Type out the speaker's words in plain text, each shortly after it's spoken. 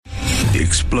The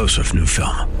explosive new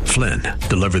film, Flynn,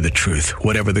 Deliver the Truth,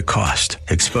 Whatever the Cost,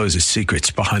 exposes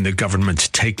secrets behind the government's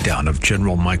takedown of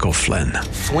General Michael Flynn.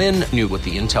 Flynn knew what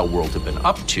the intel world had been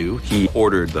up to. He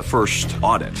ordered the first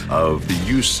audit of the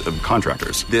use of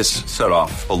contractors. This set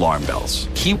off alarm bells.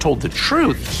 He told the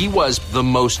truth. He was the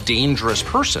most dangerous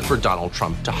person for Donald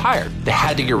Trump to hire. They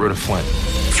had to get rid of Flynn.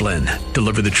 Flynn,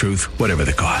 Deliver the Truth, Whatever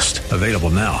the Cost. Available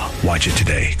now. Watch it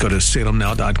today. Go to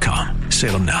salemnow.com.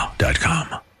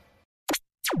 salemnow.com.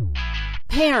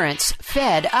 Parents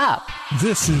fed up.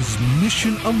 This is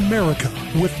Mission America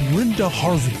with Linda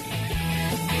Harvey.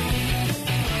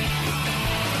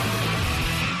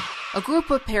 A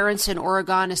group of parents in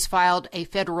Oregon has filed a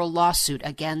federal lawsuit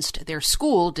against their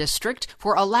school district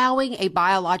for allowing a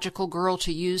biological girl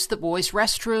to use the boys'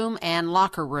 restroom and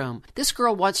locker room. This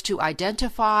girl wants to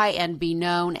identify and be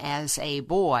known as a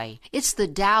boy. It's the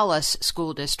Dallas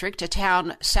School District, a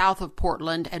town south of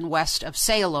Portland and west of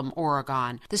Salem,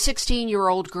 Oregon. The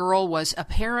 16-year-old girl was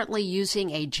apparently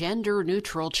using a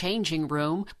gender-neutral changing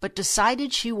room, but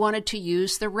decided she wanted to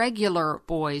use the regular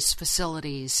boys'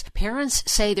 facilities. Parents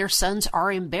say their sons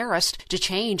are embarrassed to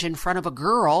change in front of a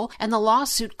girl, and the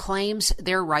lawsuit claims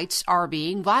their rights are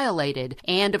being violated.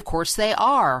 And of course they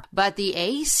are. But the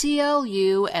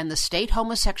ACLU and the state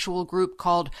homosexual group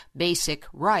called Basic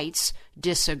Rights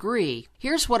disagree.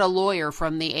 Here's what a lawyer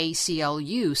from the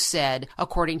ACLU said,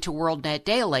 according to WorldNet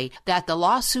Daily, that the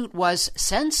lawsuit was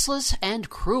senseless and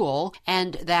cruel,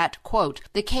 and that, quote,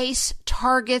 the case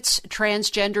targets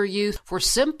transgender youth for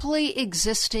simply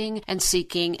existing and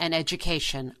seeking an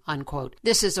education, unquote.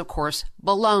 This is, of course,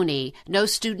 baloney. No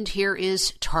student here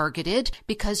is targeted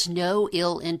because no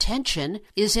ill intention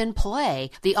is in play.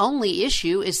 The only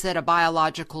issue is that a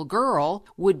biological girl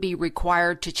would be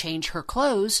required to change her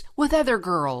clothes with other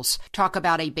girls. Talk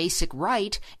about a basic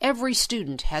right. Every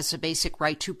student has a basic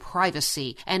right to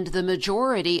privacy, and the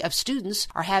majority of students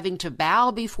are having to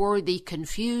bow before the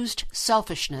confused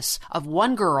selfishness of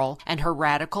one girl and her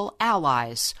radical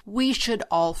allies. We should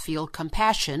all feel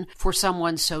compassion for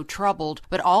someone so troubled,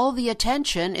 but all the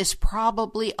attention is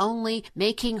probably only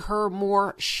making her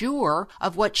more sure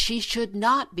of what she should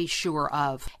not be sure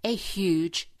of. A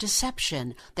huge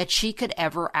deception that she could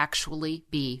ever actually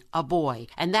be a boy.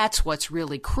 And that's what's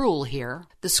really cruel here.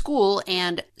 The school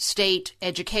and state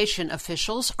education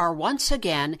officials are once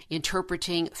again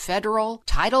interpreting federal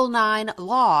Title IX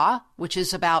law, which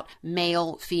is about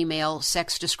male-female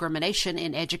sex discrimination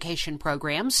in education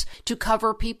programs, to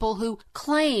cover people who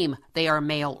claim they are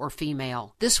male or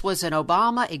female. This was an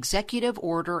Obama executive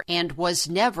order and was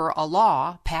never a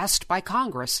law passed by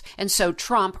Congress, and so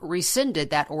Trump rescinded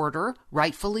that order,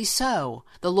 rightfully so.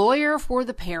 The lawyer for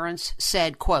the parents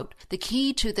said, quote, the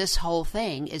key to this whole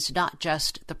thing is not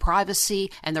just the privacy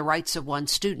and the rights of one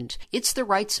student. It's the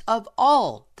rights of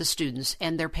all the students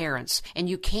and their parents. And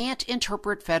you can't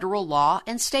interpret federal law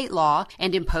and state law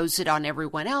and impose it on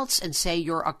everyone else and say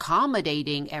you're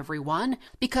accommodating everyone,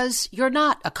 because you're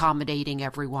not accommodating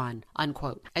everyone,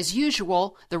 unquote. As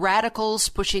usual, the radicals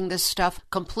pushing this stuff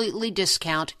completely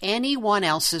discount anyone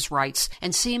else's rights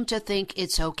and seem to think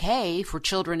it's okay for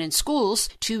children in schools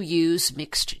to use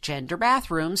mixed gender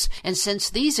bathrooms. And since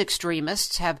these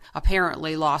extremists have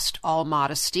apparently lost all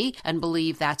modesty and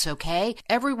believe that's okay,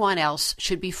 everyone else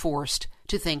should be forced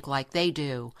to think like they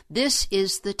do. This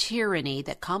is the tyranny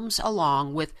that comes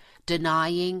along with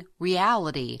denying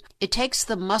reality. It takes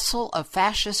the muscle of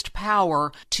fascist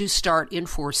power to start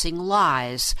enforcing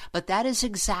lies, but that is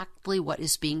exactly what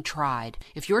is being tried.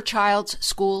 If your child's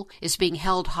school is being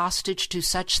held hostage to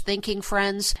such thinking,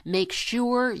 friends, make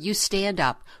sure you stand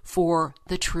up for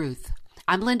the truth.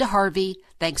 I'm Linda Harvey.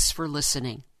 Thanks for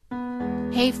listening.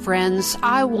 Hey friends,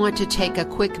 I want to take a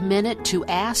quick minute to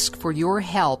ask for your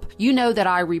help. You know that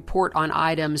I report on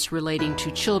items relating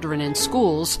to children in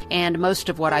schools, and most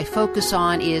of what I focus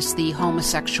on is the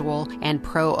homosexual and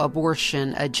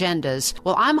pro-abortion agendas.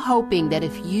 Well, I'm hoping that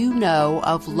if you know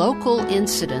of local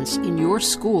incidents in your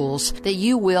schools, that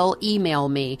you will email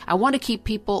me. I want to keep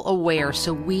people aware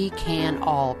so we can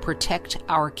all protect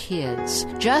our kids.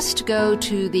 Just go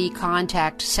to the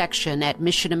contact section at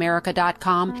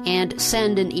missionamerica.com and send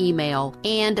an email.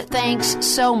 And thanks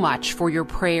so much for your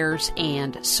prayers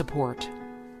and support.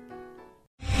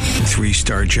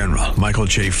 3-star General Michael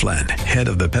J. Flynn, head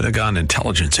of the Pentagon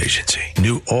Intelligence Agency,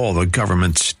 knew all the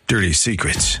government's dirty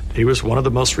secrets. He was one of the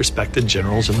most respected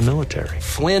generals in the military.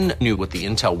 Flynn knew what the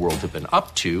intel world had been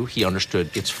up to. He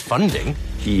understood its funding.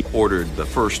 He ordered the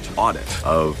first audit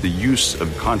of the use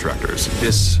of contractors.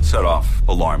 This set off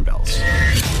alarm bells.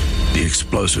 The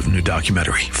explosive new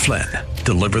documentary, Flynn,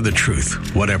 Deliver the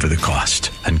Truth, Whatever the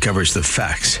Cost, uncovers the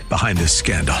facts behind this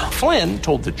scandal. Flynn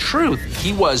told the truth.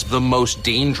 He was the most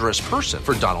dangerous person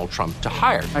for Donald Trump to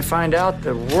hire. I find out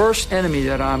the worst enemy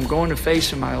that I'm going to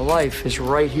face in my life is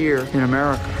right here in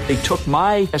America. They took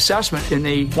my assessment and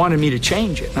they wanted me to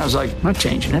change it. And I was like, I'm not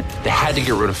changing it. They had to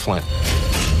get rid of Flynn.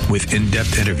 With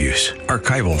in-depth interviews,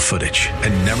 archival footage,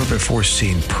 and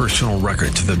never-before-seen personal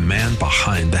records of the man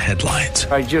behind the headlines.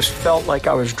 I just felt like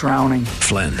I was drowning.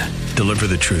 Flynn, Deliver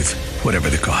the Truth, Whatever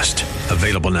the Cost.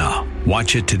 Available now.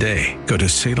 Watch it today. Go to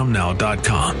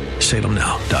salemnow.com.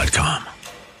 salemnow.com.